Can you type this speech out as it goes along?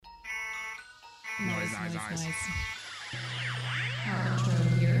Nice. Our intro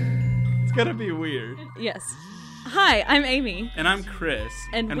here. It's gonna be weird. Yes. Hi, I'm Amy. And I'm Chris.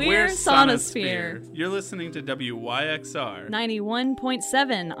 And we're Sonosphere. You're listening to WYXR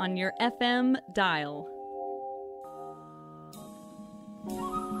 91.7 on your FM dial.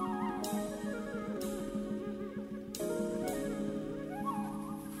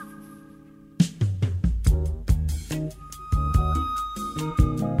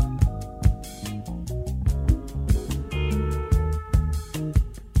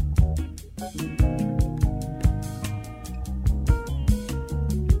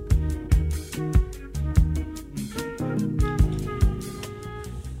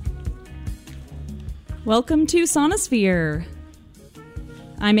 Welcome to Sonosphere.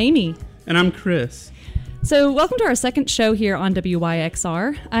 I'm Amy. And I'm Chris. So welcome to our second show here on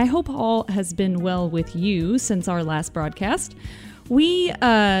WYXR. I hope all has been well with you since our last broadcast. We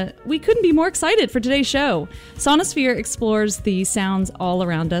couldn't be more excited for today's show. Sonosphere explores the sounds all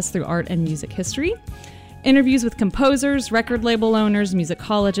around us through art and music history, interviews with composers, record label owners,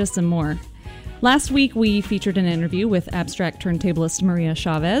 musicologists, and more. Last week, we featured an interview with abstract turntablist Maria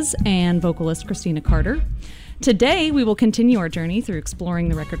Chavez and vocalist Christina Carter. Today, we will continue our journey through exploring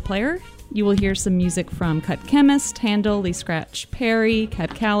the record player. You will hear some music from Cut Chemist, Handel, Lee Scratch Perry,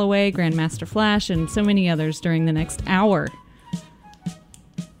 Cab Calloway, Grandmaster Flash, and so many others during the next hour.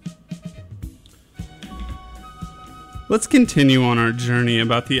 Let's continue on our journey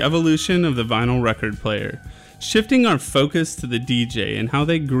about the evolution of the vinyl record player, shifting our focus to the DJ and how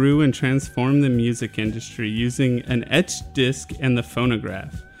they grew and transformed the music industry using an etched disc and the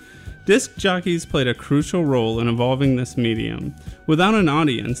phonograph. Disc jockeys played a crucial role in evolving this medium. Without an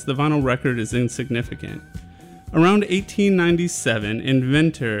audience, the vinyl record is insignificant. Around 1897,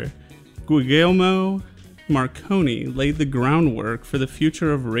 inventor Guglielmo Marconi laid the groundwork for the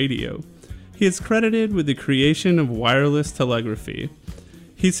future of radio. He is credited with the creation of wireless telegraphy.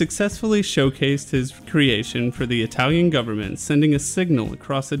 He successfully showcased his creation for the Italian government, sending a signal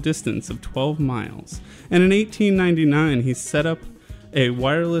across a distance of 12 miles. And in 1899, he set up a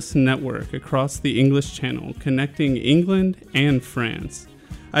wireless network across the English Channel, connecting England and France.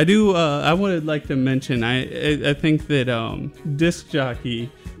 I would like to mention, I think that disc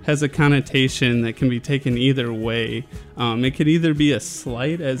jockey has a connotation that can be taken either way. It could either be a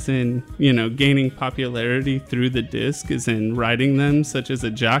slight, as in, gaining popularity through the disc, as in riding them, such as a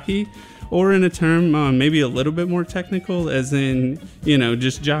jockey, or in a term maybe a little bit more technical, as in,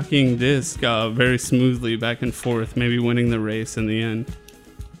 just jockeying disc very smoothly back and forth, maybe winning the race in the end.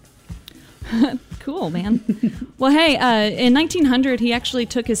 Cool, man. Well, hey, in 1900, he actually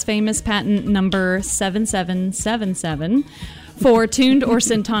took his famous patent number 7777 for tuned or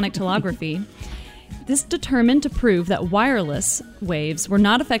syntonic telegraphy. This determined to prove that wireless waves were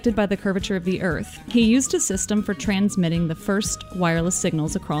not affected by the curvature of the Earth. He used a system for transmitting the first wireless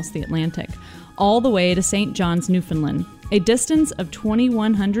signals across the Atlantic, all the way to St. John's, Newfoundland, a distance of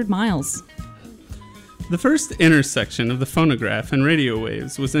 2,100 miles. The first intersection of the phonograph and radio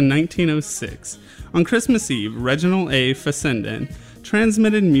waves was in 1906. On Christmas Eve, Reginald A. Fessenden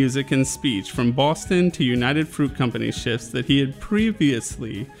transmitted music and speech from Boston to United Fruit Company ships that he had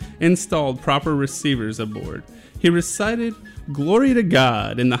previously installed proper receivers aboard. He recited "Glory to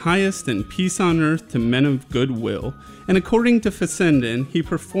God in the highest and peace on earth to men of good will," and according to Fessenden, he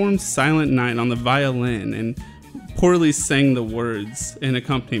performed Silent Night on the violin and poorly sang the words in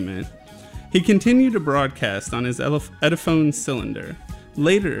accompaniment. He continued to broadcast on his Epiphone cylinder.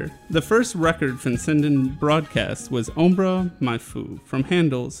 Later, the first record Fessenden broadcast was Ombra mai fu from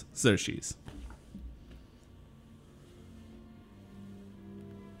Handel's Xerxes.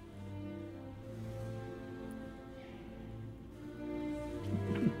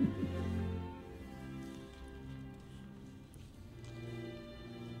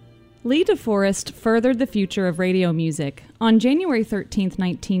 Lee DeForest furthered the future of radio music. On January 13,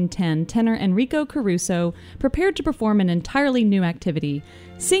 1910, tenor Enrico Caruso prepared to perform an entirely new activity,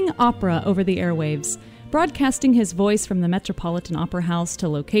 sing opera over the airwaves, broadcasting his voice from the Metropolitan Opera House to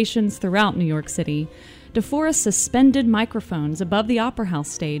locations throughout New York City. DeForest suspended microphones above the Opera House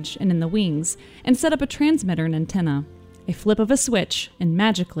stage and in the wings, and set up a transmitter and antenna. A flip of a switch, and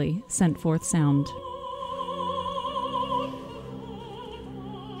magically sent forth sound.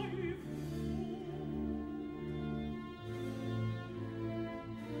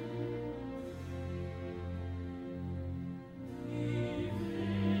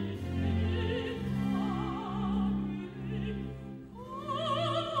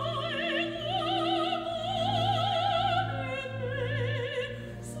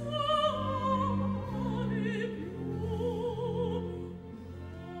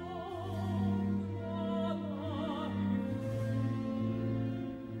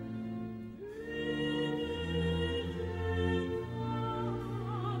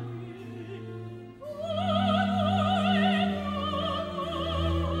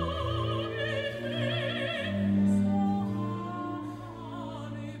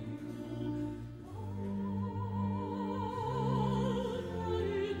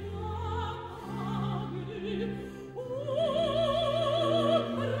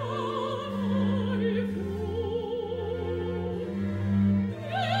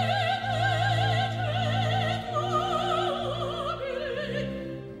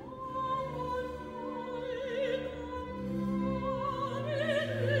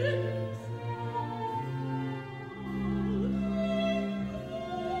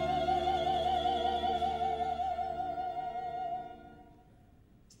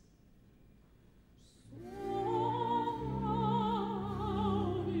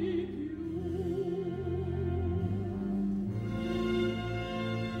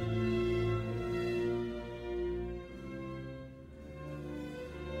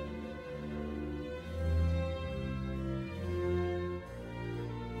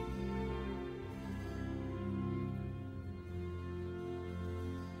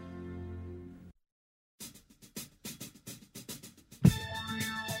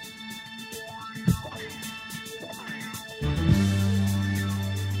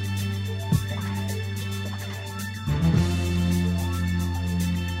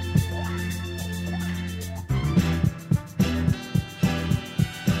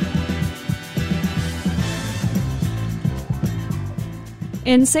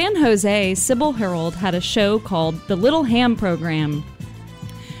 In San Jose, Sybil Herald had a show called The Little Ham Program.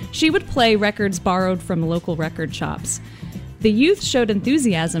 She would play records borrowed from local record shops. The youth showed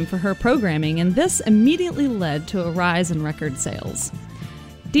enthusiasm for her programming, and this immediately led to a rise in record sales.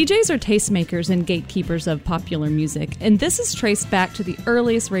 DJs are tastemakers and gatekeepers of popular music, and this is traced back to the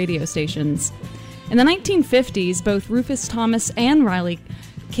earliest radio stations. In the 1950s, both Rufus Thomas and Riley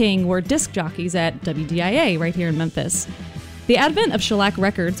King were disc jockeys at WDIA right here in Memphis. The advent of shellac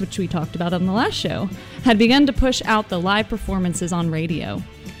records, which we talked about on the last show, had begun to push out the live performances on radio.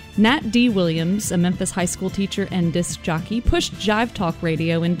 Nat D. Williams, a Memphis high school teacher and disc jockey, pushed Jive Talk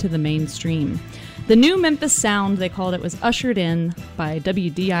radio into the mainstream. The new Memphis sound, they called it, was ushered in by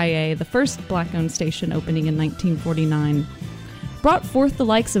WDIA, the first black-owned station opening in 1949. Brought forth the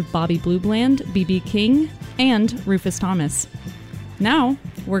likes of Bobby Blue Bland, B.B. King, and Rufus Thomas. Now,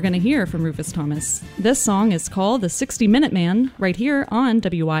 we're going to hear from Rufus Thomas. This song is called The 60-Minute Man, right here on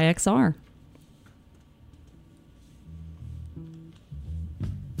WYXR.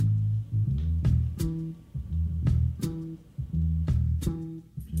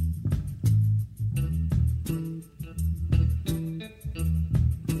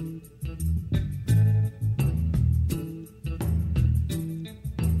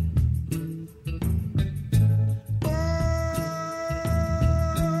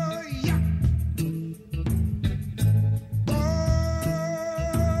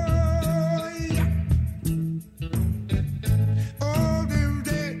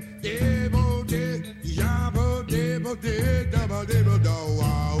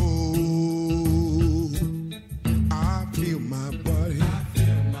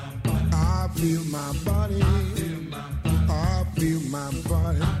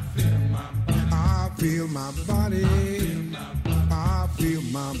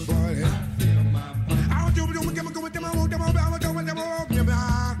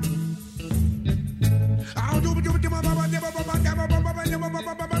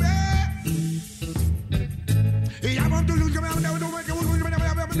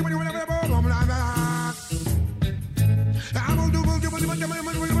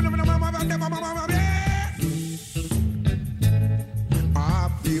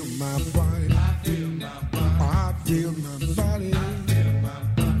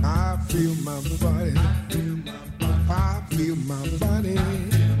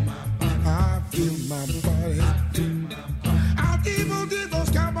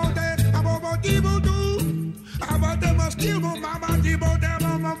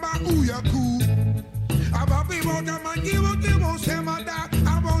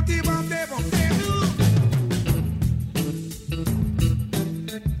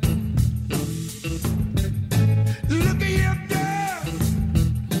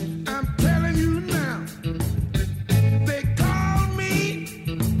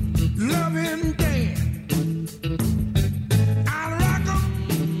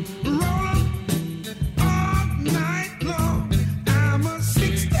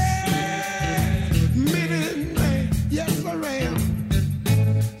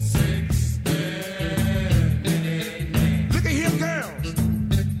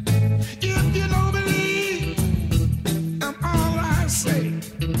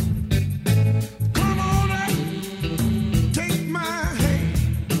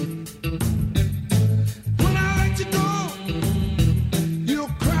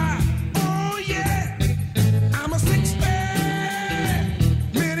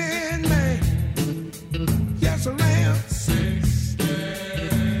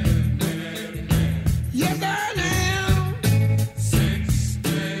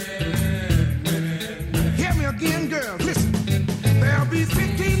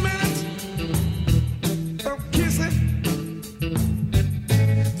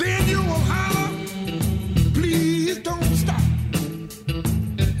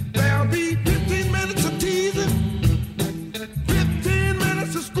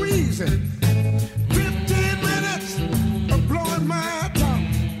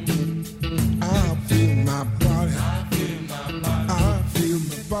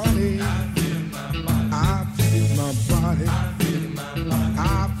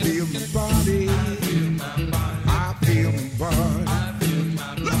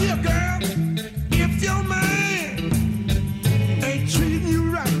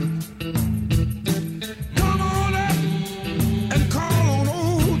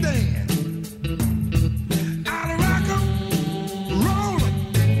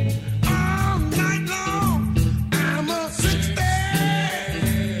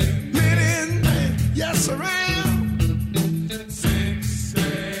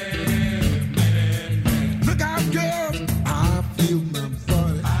 Look out, girl, I feel my body.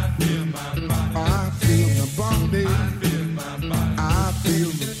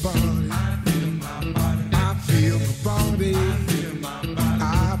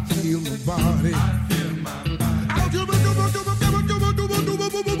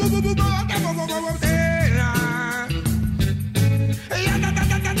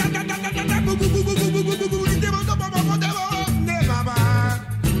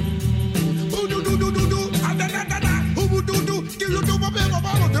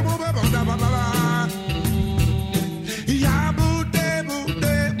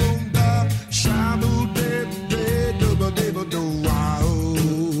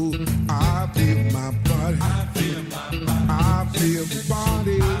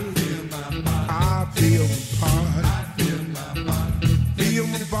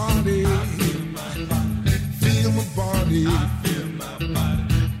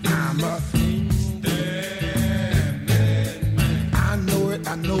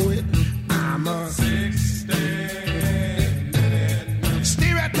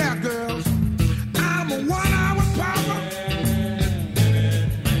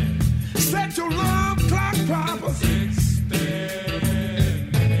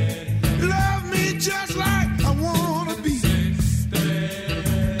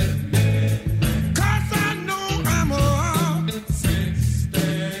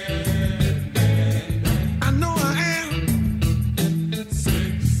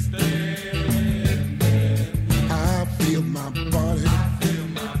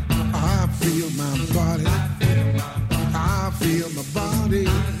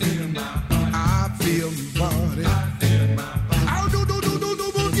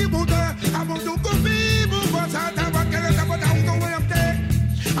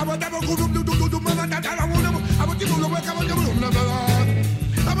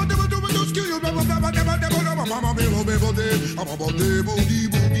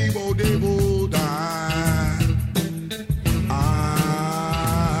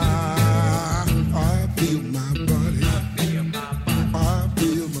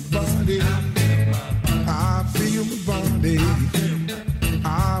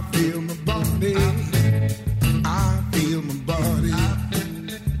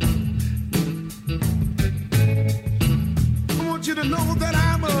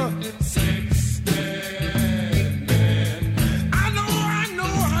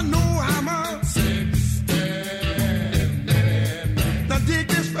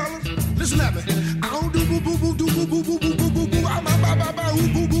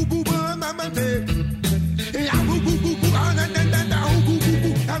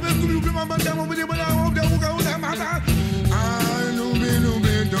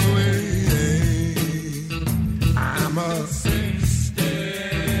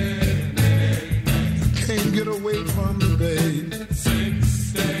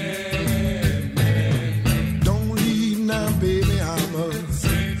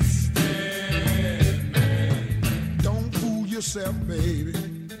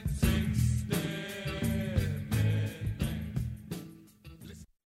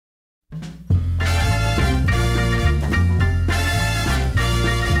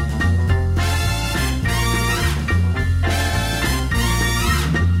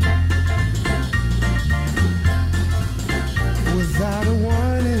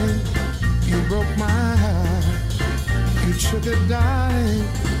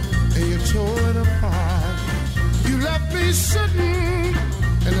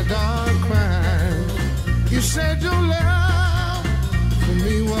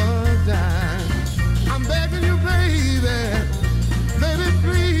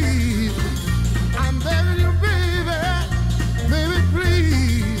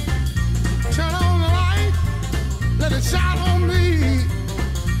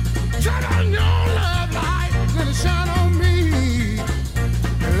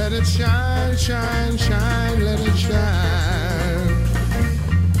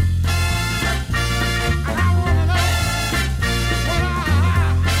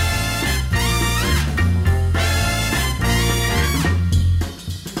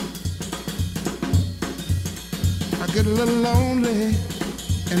 Get a little lonely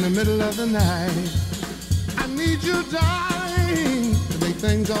in the middle of the night. I need you, darling, to make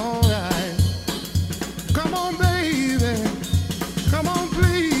things alright. Come on, baby. Come on,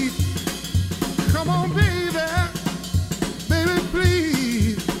 please. Come on, baby. Baby,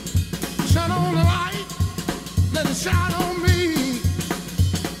 please. Shine on the light. Let it shine on me.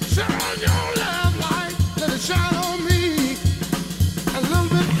 Shine on your love light. Let it shine on me. A little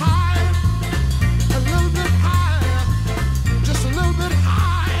bit higher. A little bit higher. Just a little bit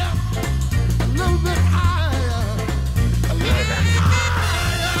higher, a little bit higher, a little bit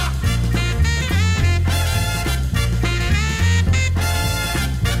higher.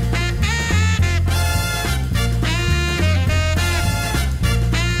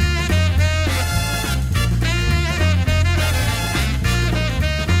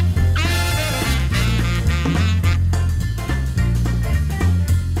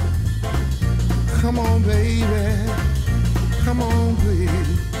 Come on, baby. Come on,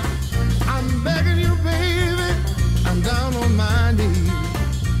 please. I'm begging you, baby. I'm down on my knees.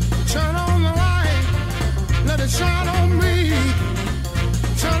 shine on me.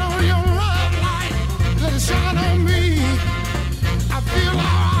 Turn on your love light. Let it shine on me. I feel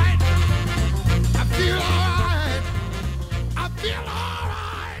alright. I feel alright. I feel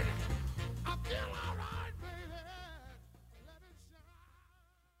alright. I feel alright, baby. Let it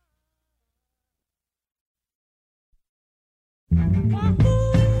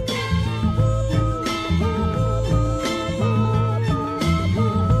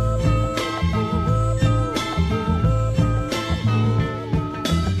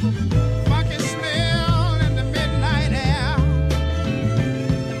funky smell in the midnight air.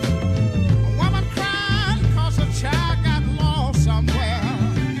 A woman crying 'cause her child got lost somewhere.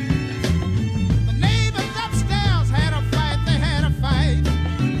 The neighbors upstairs had a fight, they had a fight.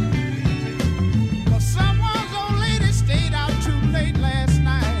 But someone's old lady stayed out too late last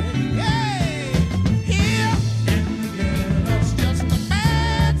night. Hey, here it's just a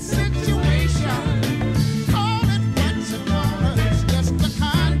bad situation. Call it what you want, it's just a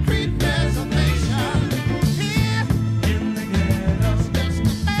concrete reservation. Here it's just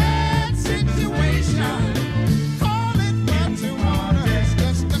a bad situation. Call it what you want, it's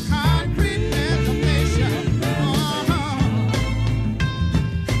just a concrete reservation.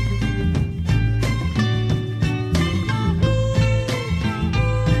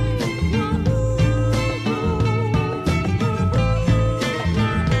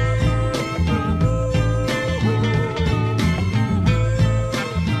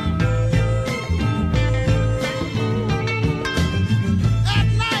 At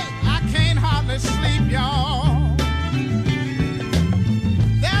night, I can't hardly sleep, y'all.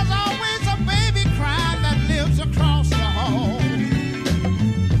 There's always a baby crying that lives across the hall.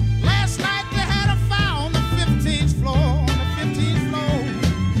 Last night they had a fire on the 15th floor,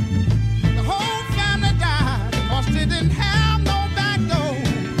 The whole family died 'cause they didn't have no back door.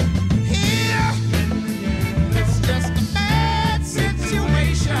 Here, it's just a bad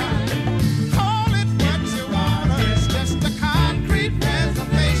situation. Call it what you want, it's just a concrete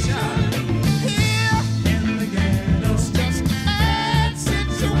reservation. Here, it's just a bad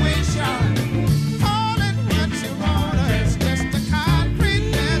situation. Call it what you want, it's just a concrete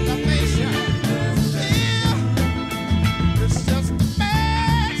reservation. Here, it's just a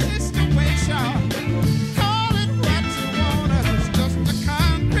bad situation. Call it what you want, it's just a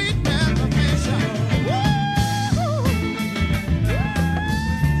concrete reservation.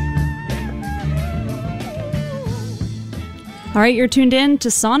 All right, you're tuned in to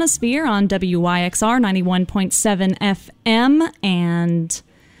Sonosphere on WYXR 91.7 FM, and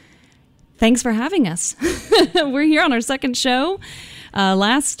thanks for having us. We're here on our second show.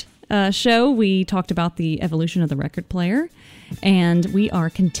 Last show, we talked about the evolution of the record player, and we are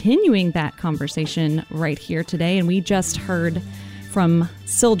continuing that conversation right here today. And we just heard from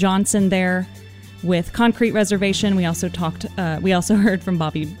Syl Johnson there with Concrete Reservation. We also heard from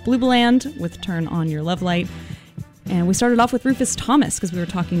Bobby Bluebland with Turn On Your Love Light. And we started off with Rufus Thomas because we were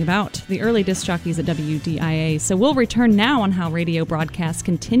talking about the early disc jockeys at WDIA. So we'll return now on how radio broadcasts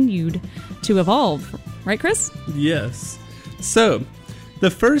continued to evolve. Right, Chris? Yes. So,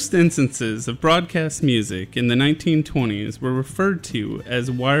 the first instances of broadcast music in the 1920s were referred to as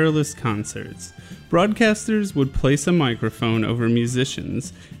wireless concerts. Broadcasters would place a microphone over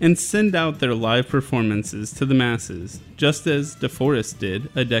musicians and send out their live performances to the masses, just as DeForest did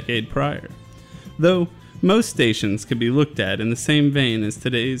a decade prior. Though most stations could be looked at in the same vein as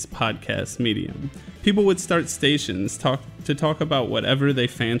today's podcast medium. People would start stations to talk about whatever they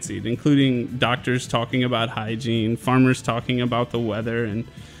fancied, including doctors talking about hygiene, farmers talking about the weather, and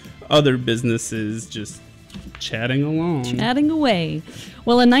other businesses just chatting along. Chatting away.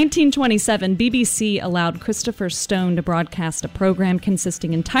 Well, in 1927, BBC allowed Christopher Stone to broadcast a program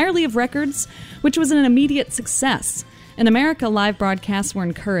consisting entirely of records, which was an immediate success. In America, live broadcasts were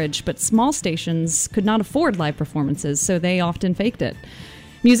encouraged, but small stations could not afford live performances, so they often faked it.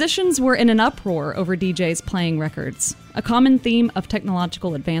 Musicians were in an uproar over DJs playing records. A common theme of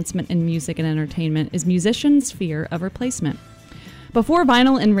technological advancement in music and entertainment is musicians' fear of replacement. Before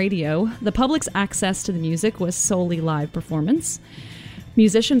vinyl and radio, the public's access to the music was solely live performance.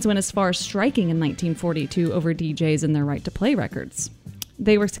 Musicians went as far as striking in 1942 over DJs and their right to play records.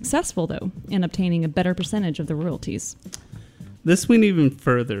 They were successful, though, in obtaining a better percentage of the royalties. This went even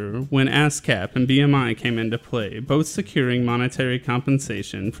further when ASCAP and BMI came into play, both securing monetary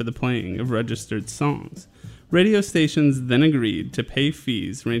compensation for the playing of registered songs. Radio stations then agreed to pay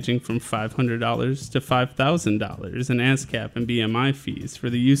fees ranging from $500 to $5,000 in ASCAP and BMI fees for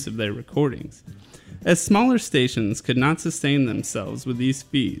the use of their recordings. As smaller stations could not sustain themselves with these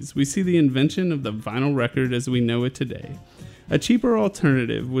fees, we see the invention of the vinyl record as we know it today. A cheaper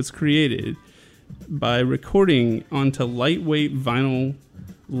alternative was created by recording onto lightweight vinyl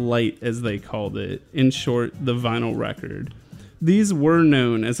light, as they called it, in short, the vinyl record. These were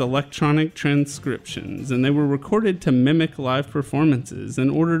known as electronic transcriptions, and they were recorded to mimic live performances in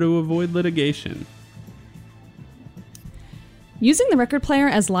order to avoid litigation. Using the record player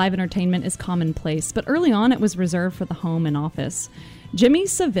as live entertainment is commonplace, but early on it was reserved for the home and office. Jimmy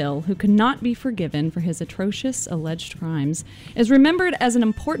Savile, who could not be forgiven for his atrocious alleged crimes, is remembered as an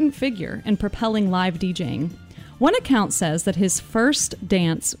important figure in propelling live DJing. One account says that his first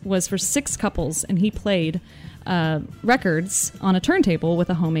dance was for 6 couples, and he played records on a turntable with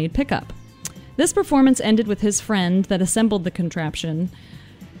a homemade pickup. This performance ended with his friend that assembled the contraption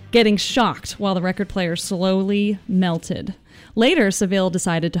getting shocked while the record player slowly melted. Later, Savile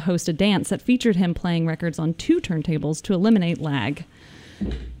decided to host a dance that featured him playing records on 2 turntables to eliminate lag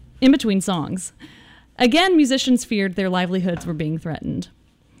in between songs. Again, musicians feared their livelihoods were being threatened.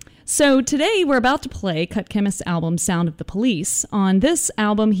 So today we're about to play Cut Chemist's album Sound of the Police. On this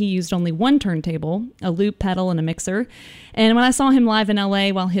album he used only 1 turntable, a loop pedal, and a mixer. And when I saw him live in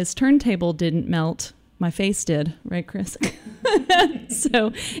LA, while his turntable didn't melt, my face did, right, Chris?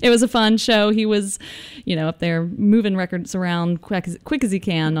 So it was a fun show. He was, up there moving records around quick as he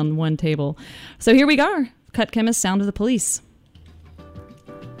can on 1 table. So here we go, Cut Chemist, Sound of the Police.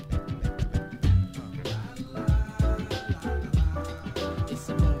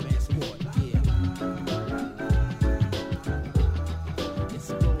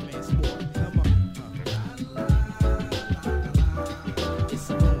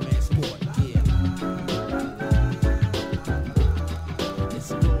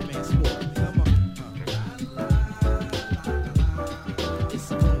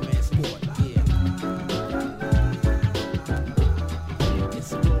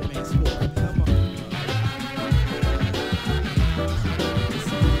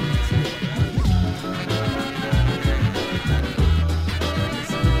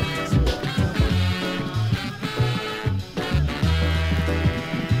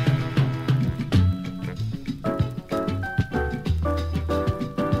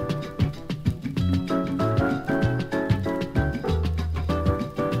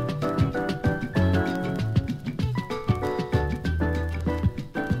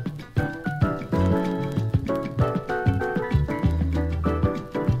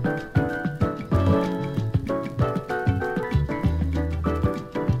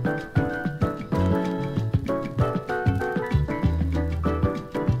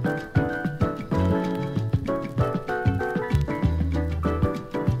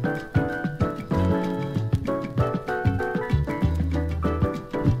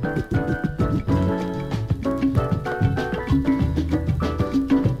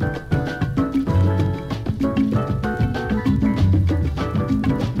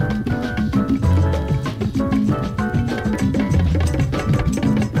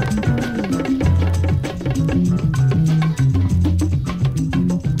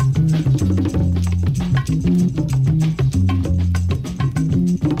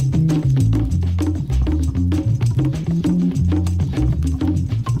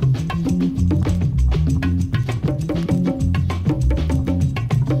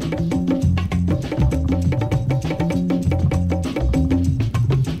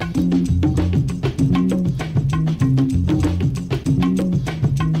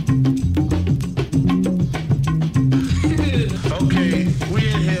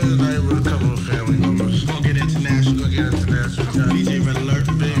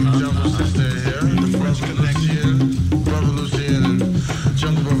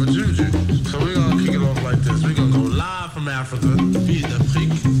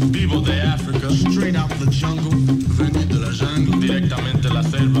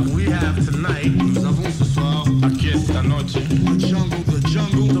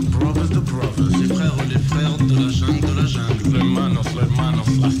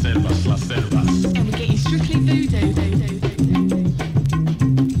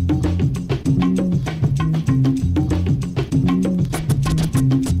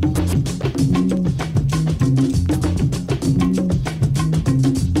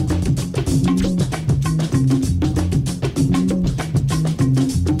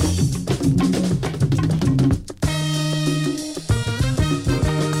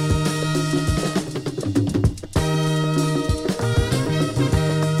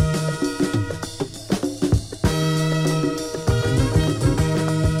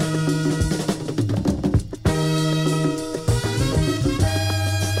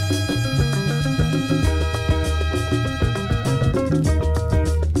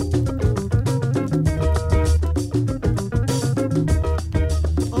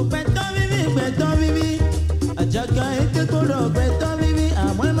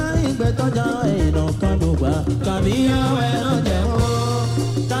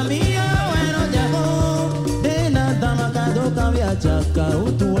 ó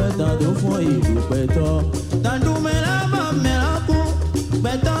tún ẹ̀tàn tó fún ìlú pẹ̀tọ́. Tàdú mẹ́rán bọ̀ mẹ́rán kú,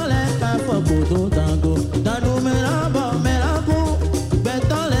 pẹ̀tọ́ lẹ́ka fọ̀pọ̀ tó tango. Tàdú mẹ́rán bọ̀ mẹ́rán kú,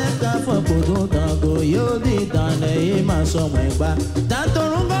 pẹ̀tọ́ lẹ́ka fọ̀pọ̀ tó tango. Yóò di ìtànẹ̀ yìí máa sọmọ ẹ̀gbá.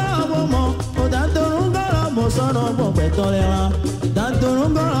 Tàtòrún gbọ́rọ̀ bó mọ̀, ó tàtòrún gbọ́rọ̀ bó sọ̀rọ̀ bọ̀ pẹ̀tọ́ lẹ́wọ̀n. Tàtòrún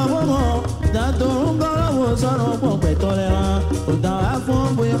gbọ́rọ̀ bó mọ̀, tàtòrún gbọ́rọ̀ bó sọ̀rọ̀ bọ̀ pẹ̀tọ́ lẹ́wọ̀n. Ó tàn wá fún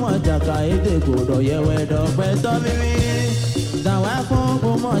bóyá mọ̀ jàkà èdè kòdò yẹwẹ́ dọ̀ pẹ̀tọ́ mímí. Tàwa fún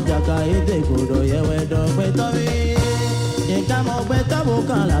ọmọ jàkà èdè kòdò yẹwẹ́ dọ̀ pẹ̀tọ́ mímí. Ìkàmọ̀ pẹ̀tọ́ bó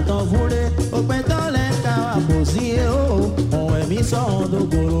kan làtọ̀ fúnlé. Ó pẹ̀tọ́ lẹ́ka wà kò sí o. Ọ̀hún ẹ̀mí sọ̀hún tó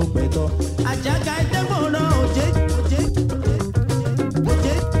gbòòrò pẹ̀tọ́. Àjàkà èdè kòdò òjé.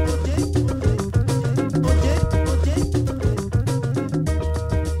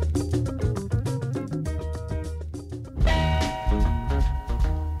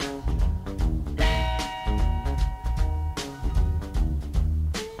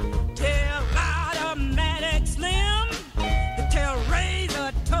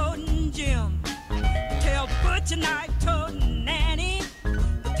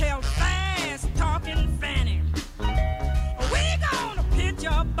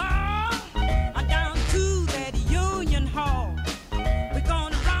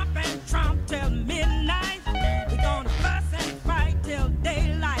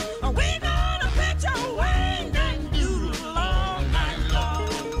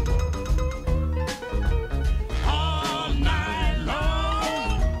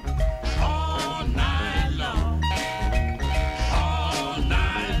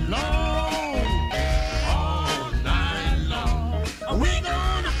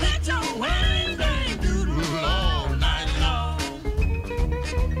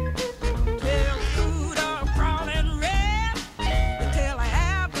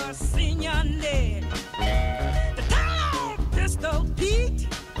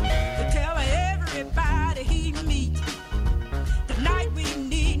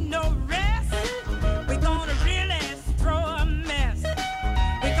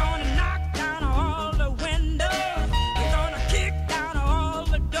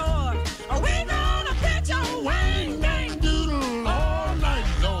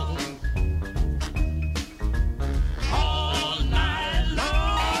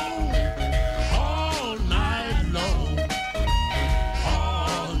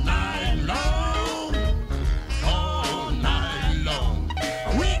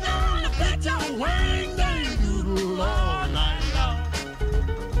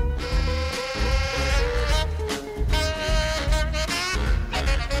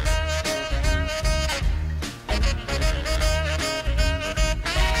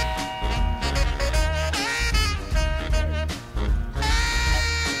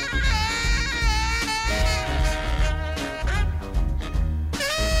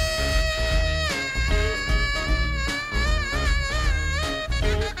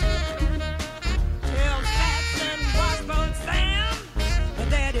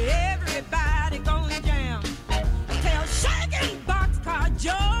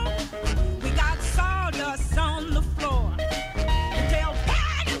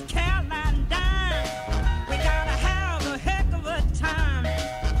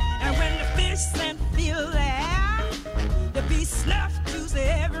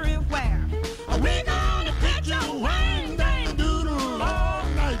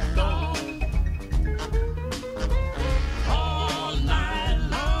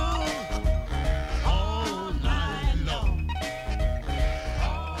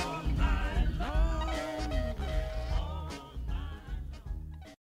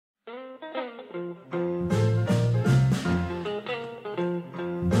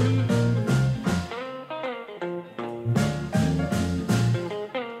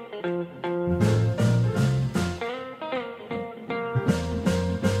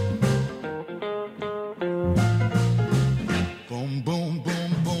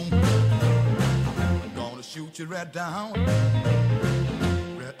 Right down,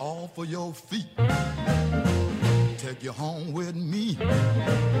 right off of your feet. Take you home with me.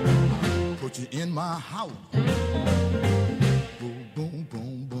 Put you in my house. Boom, boom,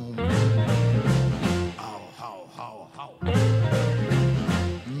 boom, boom. Ow, how, how, how.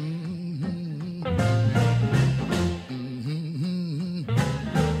 Mm-hmm. Mm-hmm.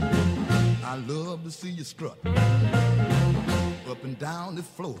 I love to see you strut up and down the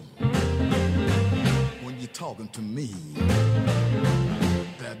floor. When you're talking to me,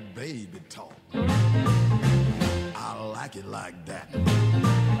 that baby talk, I like it like that.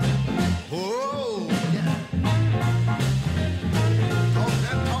 Oh, yeah. Talk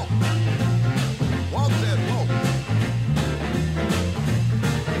that talk. Walk that walk.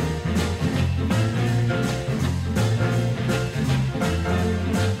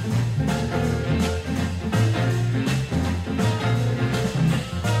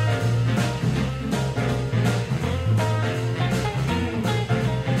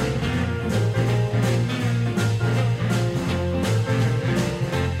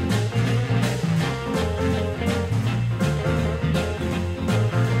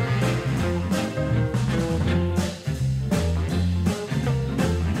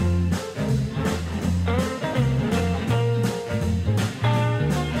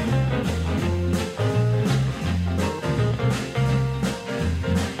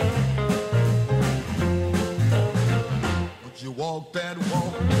 that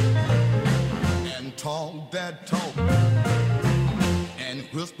walk and talk that talk and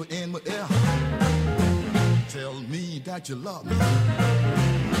whisper in my ear. Tell me that you love me.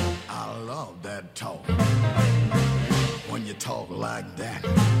 I love that talk. When you talk like that,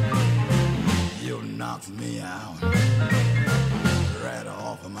 you knock me out right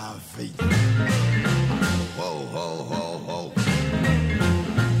off of my feet. Whoa, whoa, whoa, whoa.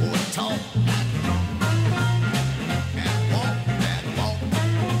 Oh, talk and walk that walk.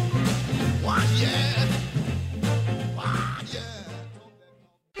 Why, yeah. Why,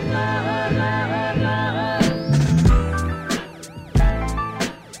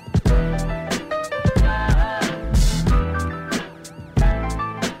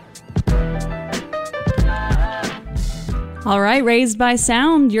 All right, Raised by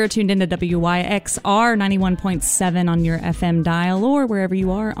Sound, you're tuned into WYXR 91.7 on your FM dial or wherever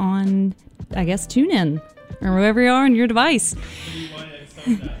you are on, I guess, TuneIn or wherever you are on your device.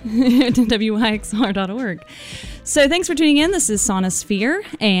 WYXR.org. So thanks for tuning in. This is Sonosphere,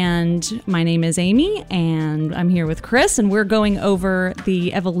 and my name is Amy, and I'm here with Chris, and we're going over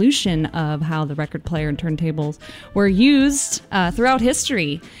the evolution of how the record player and turntables were used throughout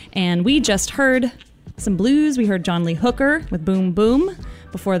history. And we just heard some blues. We heard John Lee Hooker with Boom Boom.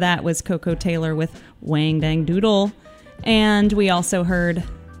 Before that was Coco Taylor with Wang Dang Doodle. And we also heard,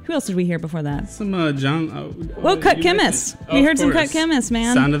 who else did we hear before that? Some John... Cut Chemist. We heard some Cut Chemist,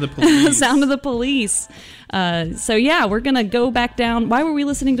 man. Sound of the Police. Sound of the Police. So yeah, we're gonna go back down. Why were we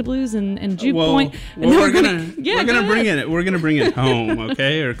listening to blues and Juke Point? Well, we're gonna bring it. We're gonna bring it home,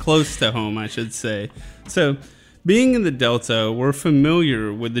 okay, or close to home, I should say. So, being in the Delta, we're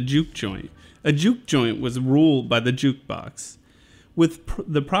familiar with the juke joint. A juke joint was ruled by the jukebox.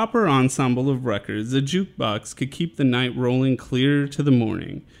 With the proper ensemble of records, the jukebox could keep the night rolling clear to the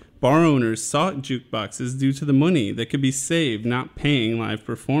morning. Bar owners sought jukeboxes due to the money that could be saved not paying live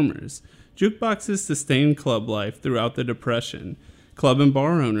performers. Jukeboxes sustained club life throughout the Depression. Club and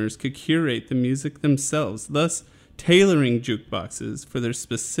bar owners could curate the music themselves, thus tailoring jukeboxes for their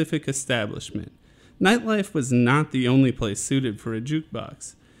specific establishment. Nightlife was not the only place suited for a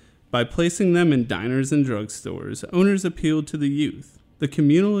jukebox. By placing them in diners and drugstores, owners appealed to the youth. The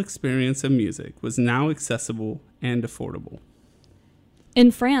communal experience of music was now accessible and affordable.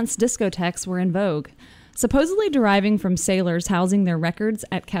 In France, discotheques were in vogue. Supposedly deriving from sailors housing their records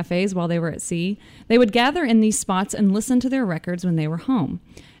at cafes while they were at sea, they would gather in these spots and listen to their records when they were home.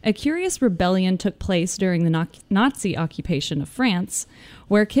 A curious rebellion took place during the Nazi occupation of France,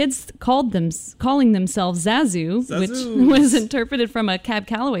 where kids calling themselves Zazu, which was interpreted from a Cab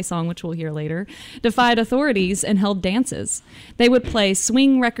Calloway song, which we'll hear later, defied authorities and held dances. They would play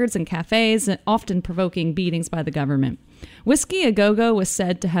swing records in cafes, often provoking beatings by the government. Whiskey A Go-Go was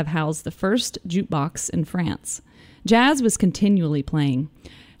said to have housed the first jukebox in France. Jazz was continually playing.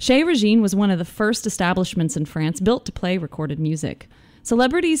 Chez Regine was one of the first establishments in France built to play recorded music.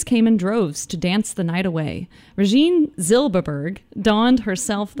 Celebrities came in droves to dance the night away. Regine Zilberberg dawned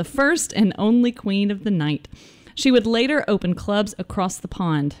herself the first and only queen of the night. She would later open clubs across the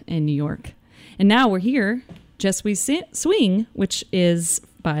pond in New York. And now we're here, Just We Swing, which is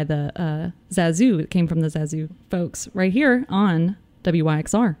by the Zazu. It came from the Zazu folks right here on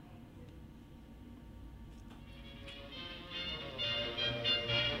WYXR.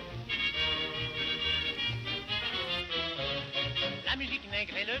 La musique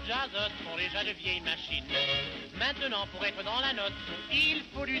nègre et le jazzote sont déjà de vieilles machines. Maintenant, pour être dans la note, il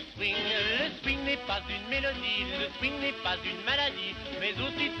faut du swing. Le swing n'est pas une mélodie, le swing n'est pas une maladie. Mais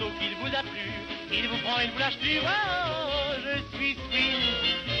aussitôt qu'il vous a plu, il vous prend une lâche plus. Oh, je suis swing,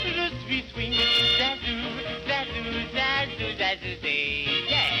 je suis swing. Zazou, zazou, zazou, zazou, zé.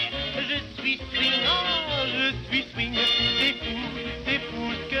 Yeah. Je suis swing, oh, je suis swing. C'est fou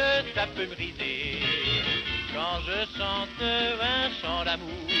ce que ça peut briser. Quand je chante un chant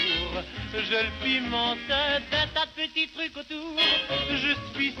d'amour, je le pimente d'un tas de petits trucs autour. Je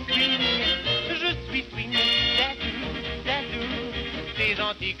suis swing, zazou, zazou, c'est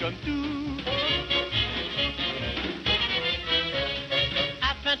gentil comme tout.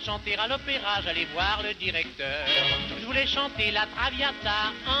 Afin de chanter à l'opéra, j'allais voir le directeur. Je voulais chanter la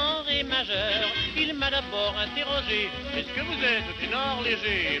Traviata en ré majeur. Il m'a d'abord interrogé, est-ce que vous êtes ténor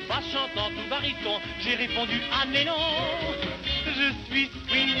léger? Basse chantant tout baryton, j'ai répondu, ah mais non. Je suis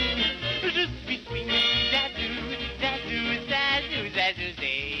swing, zazou, zazou, zazou, zazou,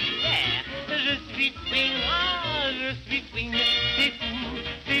 zé. Yeah. Je suis swing, ah, je suis swing. C'est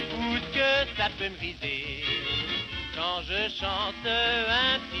fou ce que ça peut me viser. Quand je chante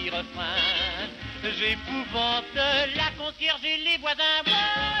un petit refrain, J'épouvante la concierge et les voisins. Moi,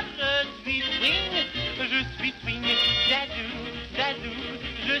 je suis swing, zazou, zazou,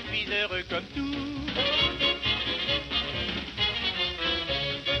 je suis heureux comme tout.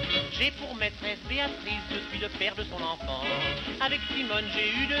 J'ai pour maîtresse Béatrice, je suis le père de son enfant. Avec Simone, j'ai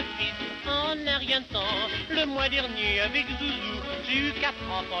eu 2 fils en un rien de temps. Le mois dernier, avec Zouzou, j'ai eu 4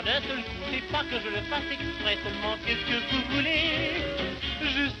 enfants d'un seul coup. C'est pas que je le fasse exprès, seulement qu'est-ce que vous voulez?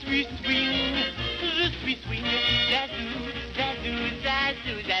 Je suis swing, zazou, zazou,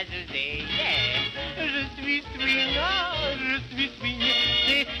 zazou, zazou, yeah. Je suis swing, oh, je suis swing.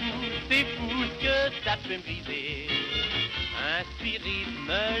 C'est fou ce que ça peut me briser. Un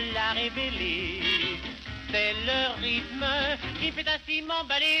spiritisme l'a révélé. C'est le rythme qui me fait ainsi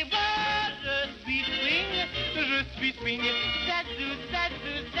m'emballer. Oh, je suis swing, zazou,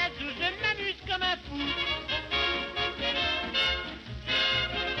 zazou, zazou, je m'amuse comme un fou.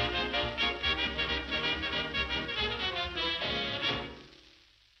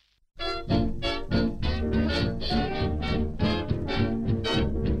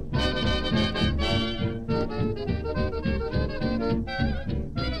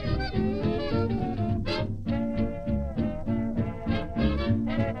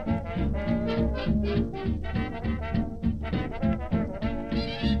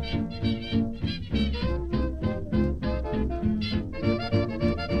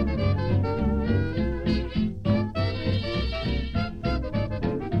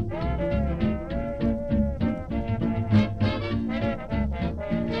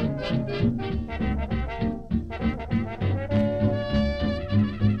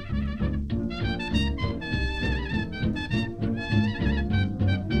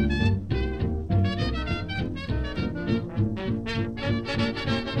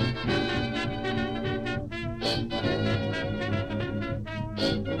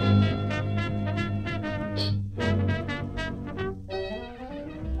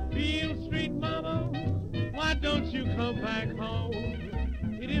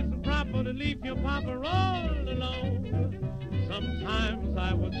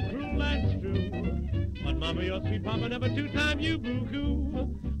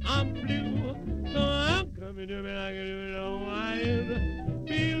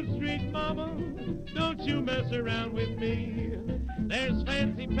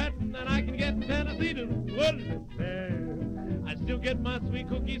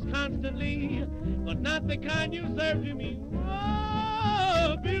 Cookies constantly, but not the kind you serve to me.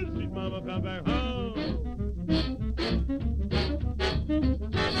 Oh, Beale Street Mama, come back home.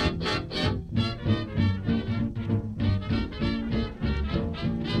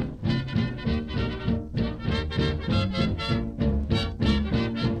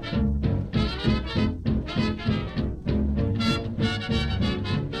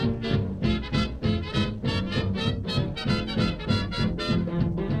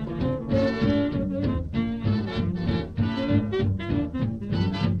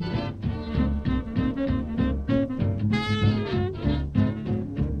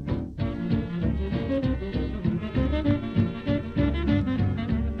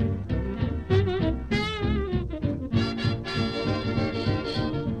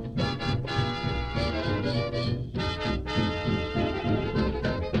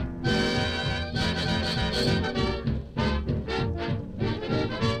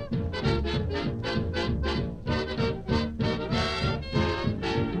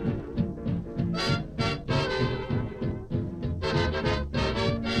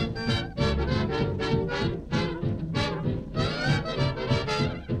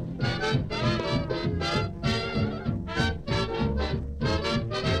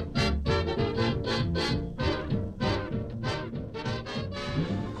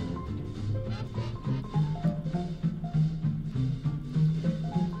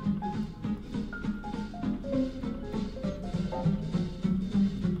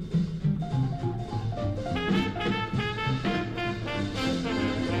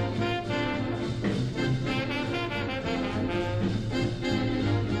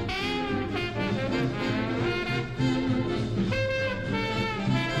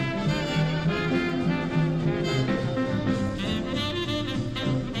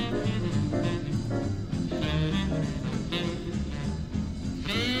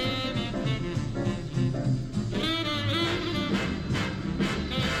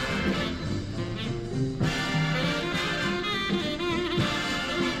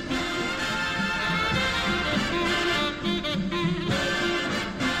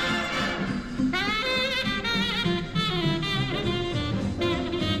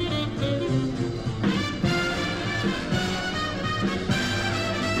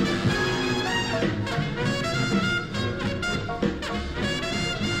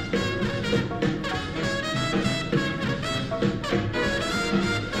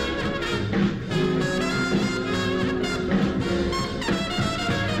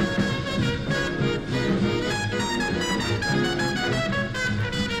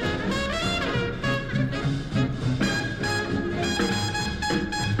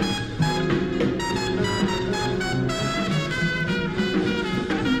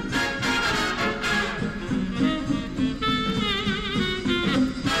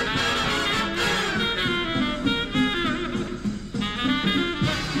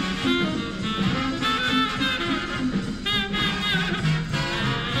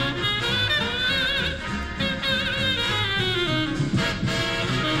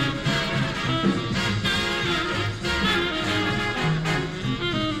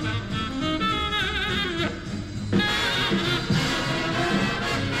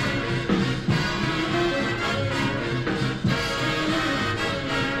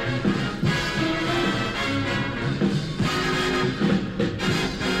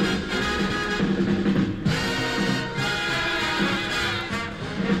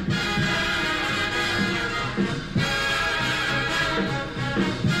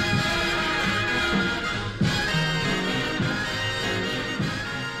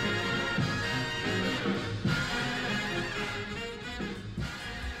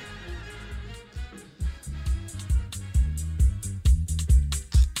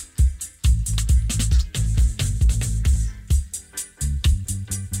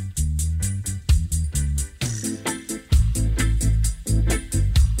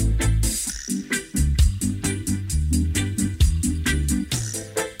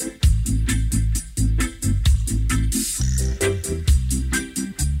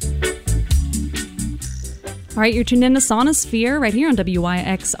 All right, you're tuned into Sonosphere right here on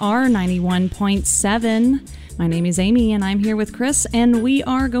WYXR 91.7. My name is Amy, and I'm here with Chris, and we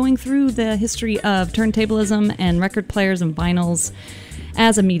are going through the history of turntablism and record players and vinyls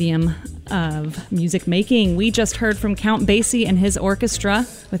as a medium of music making. We just heard from Count Basie and his orchestra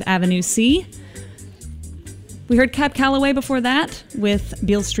with Avenue C. We heard Cab Calloway before that with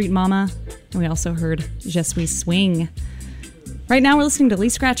Beale Street Mama, and we also heard Je Suis Swing. Right now we're listening to Lee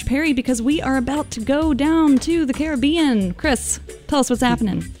Scratch Perry because we are about to go down to the Caribbean. Chris, tell us what's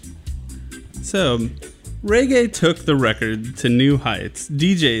happening. So, reggae took the record to new heights.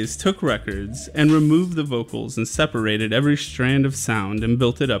 DJs took records and removed the vocals and separated every strand of sound and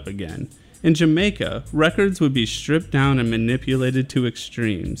built it up again. In Jamaica, records would be stripped down and manipulated to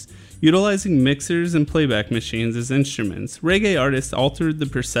extremes. Utilizing mixers and playback machines as instruments, reggae artists altered the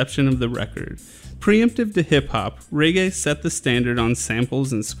perception of the record. Preemptive to hip-hop, reggae set the standard on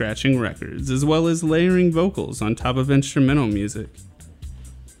samples and scratching records, as well as layering vocals on top of instrumental music.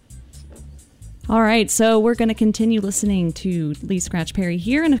 All right, so we're going to continue listening to Lee Scratch Perry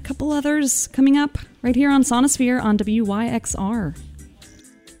here and a couple others coming up right here on Sonosphere on WYXR.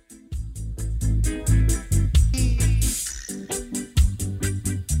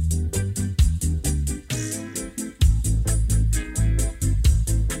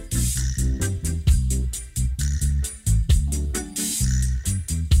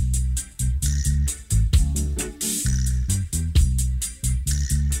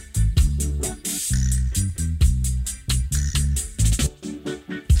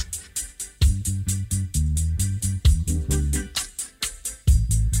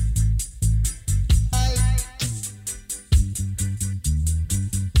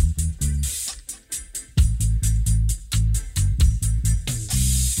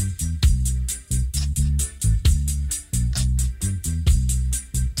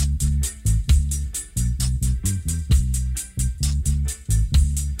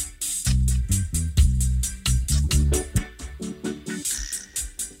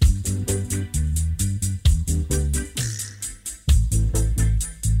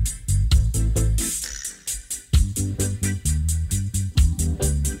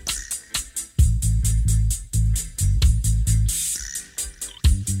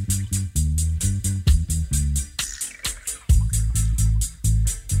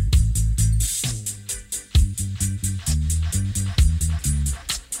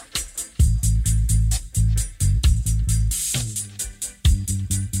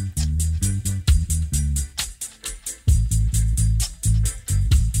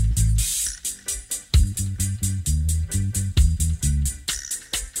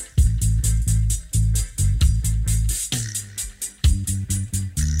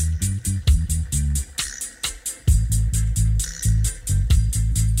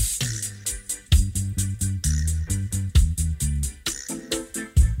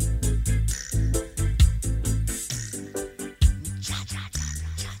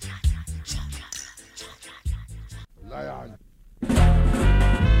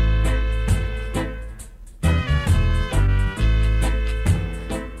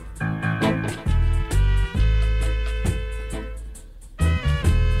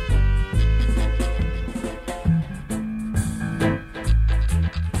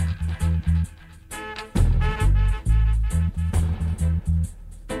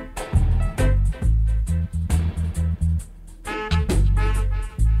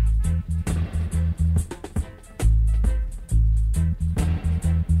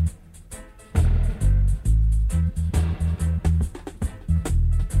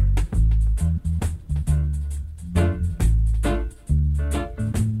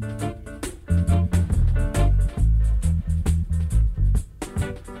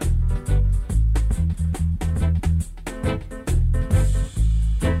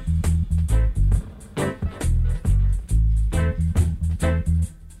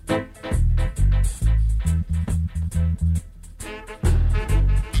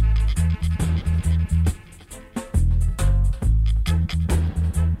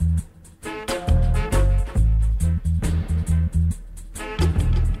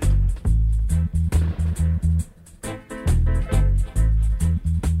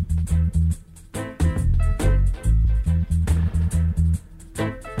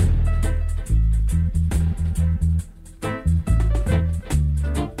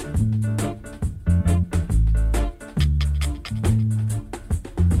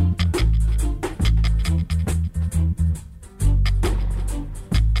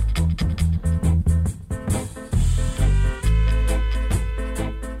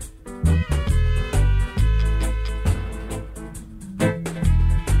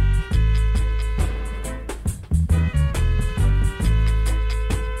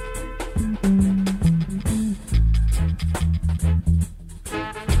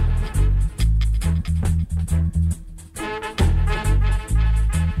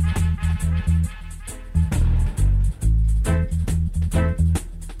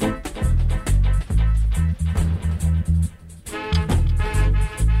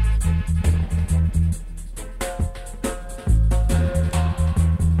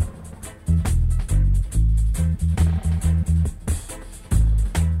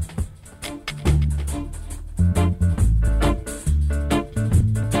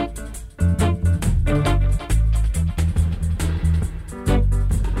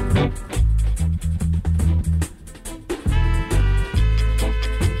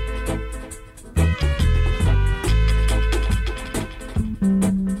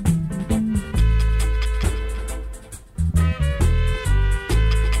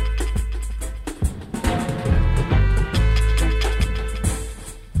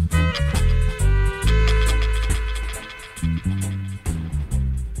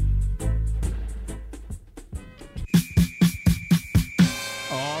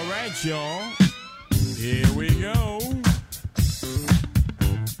 right, y'all. Here we go.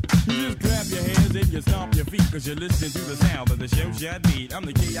 Just clap your hands and you stomp your feet, cause you're listening to the sound of the show shot beat. I'm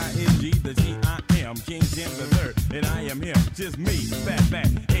the K-I-N-G, the G-I-M, King Tim the Third, and I am him, just me, Fat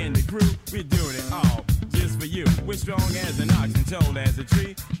and the crew. We're doing it all just for you. We're strong as an ox and tall as a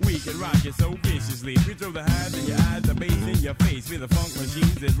tree. We can rock it so viciously. We throw the highs in your eyes, the bass in your face. We're the funk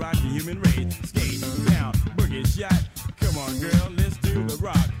machines that rock the human race. Skate down, boogie shot. Come on, girl, let's do the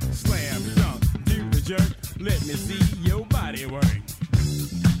rock. Slam, dunk, do the jerk. Let me see your body work.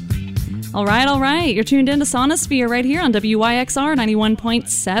 All right. You're tuned into Sonosphere right here on WYXR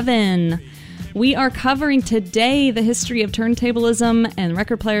 91.7. We are covering today the history of turntablism and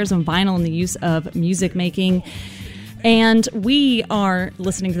record players and vinyl and the use of music making. And we are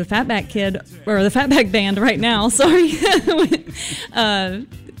listening to the Fatback Kid, or the Fatback Band right now, sorry.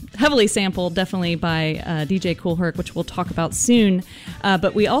 Heavily sampled, definitely, by DJ Kool Herc, which we'll talk about soon.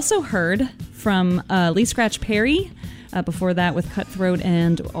 But we also heard from Lee Scratch Perry, before that with Cutthroat,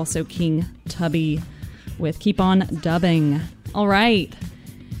 and also King Tubby with Keep On Dubbing. All right.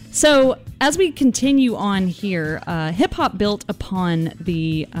 So as we continue on here, hip-hop built upon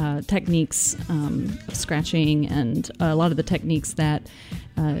the techniques of scratching and a lot of the techniques that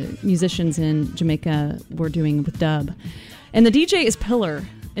musicians in Jamaica were doing with dub. And the DJ is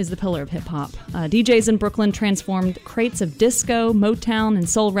the pillar of hip-hop. DJs in Brooklyn transformed crates of disco, Motown, and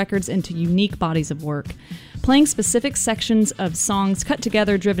soul records into unique bodies of work. Playing specific sections of songs cut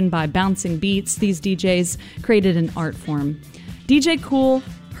together driven by bouncing beats, these DJs created an art form. DJ Kool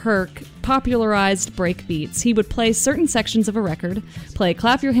Herc popularized breakbeats. He would play certain sections of a record, play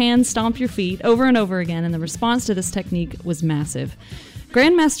clap your hands, stomp your feet over and over again, and the response to this technique was massive.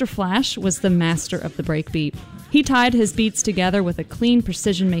 Grandmaster Flash was the master of the breakbeat. He tied his beats together with a clean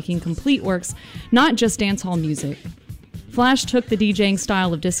precision, making complete works, not just dancehall music. Flash took the DJing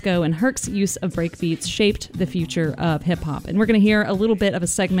style of disco, and Herc's use of breakbeats shaped the future of hip-hop. And we're going to hear a little bit of a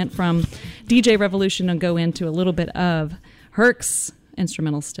segment from DJ Revolution and go into a little bit of Herc's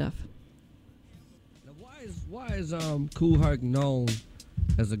instrumental stuff. Now why is Kool Herc known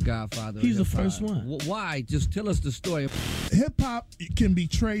as a godfather? He's the of hip-hop? first one. Why? Just tell us the story. Hip-hop can be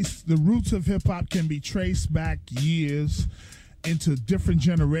traced, the roots of hip-hop can be traced back years into different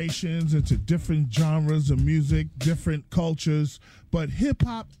generations, into different genres of music, different cultures. But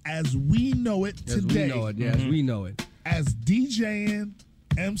hip-hop as we know it today, as we know it, as DJing,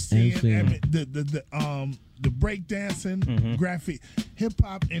 MCing, the breakdancing, graphic,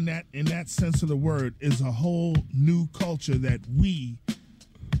 hip-hop in that sense of the word is a whole new culture that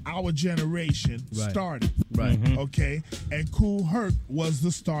our generation started. Right. Okay? And Kool Herc was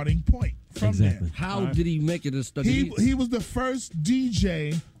the starting point from there. How did he make it a study? He was the first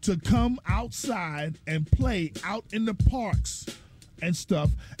DJ to come outside and play out in the parks and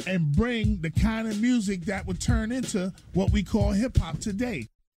stuff and bring the kind of music that would turn into what we call hip-hop today.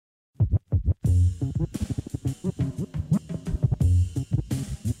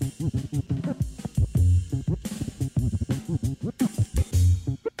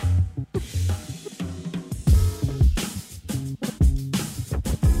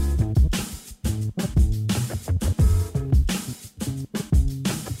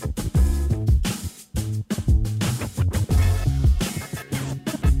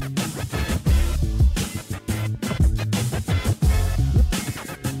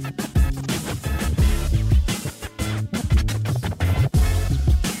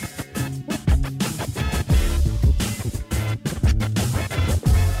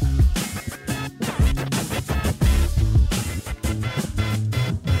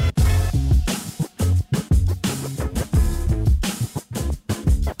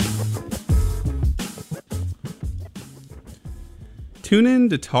 Tune in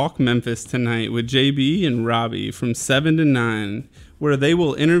to Talk Memphis tonight with JB and Robbie from 7 to 9, where they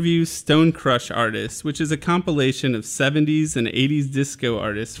will interview Stone Crush artists, which is a compilation of 70s and 80s disco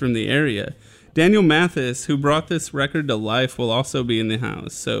artists from the area. Daniel Mathis, who brought this record to life, will also be in the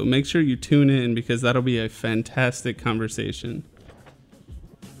house, so make sure you tune in because that'll be a fantastic conversation.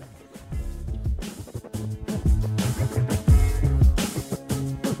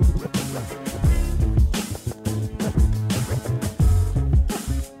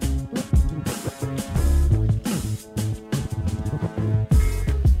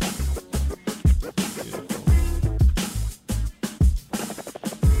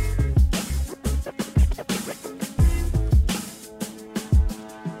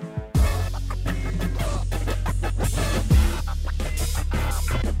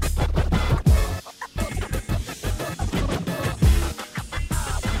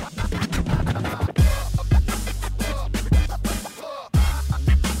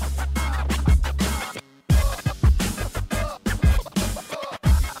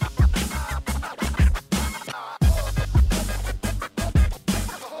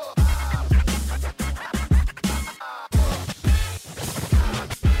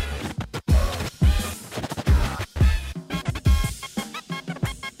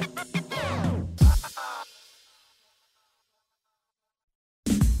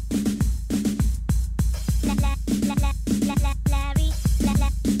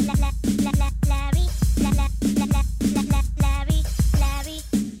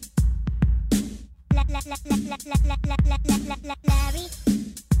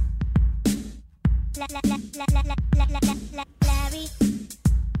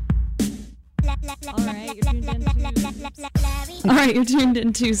 All right, you're tuned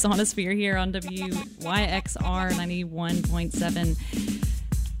into Sonosphere here on WYXR 91.7.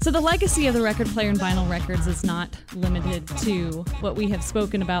 So the legacy of the record player and vinyl records is not limited to what we have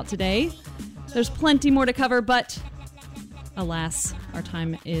spoken about today. There's plenty more to cover, but alas, our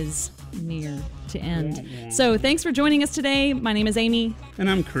time is near to end. So thanks for joining us today. My name is Amy. And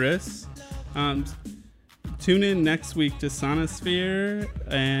I'm Chris. Tune in next week to Sonosphere,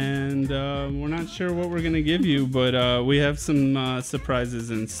 and we're not sure what we're going to give you, but we have some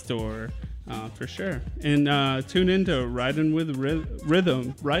surprises in store for sure. And tune in to Riding the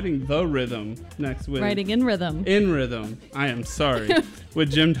Rhythm next week. Riding in Rhythm. In Rhythm. I am sorry.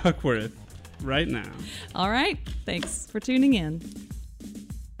 With Jim Duckworth right now. All right. Thanks for tuning in.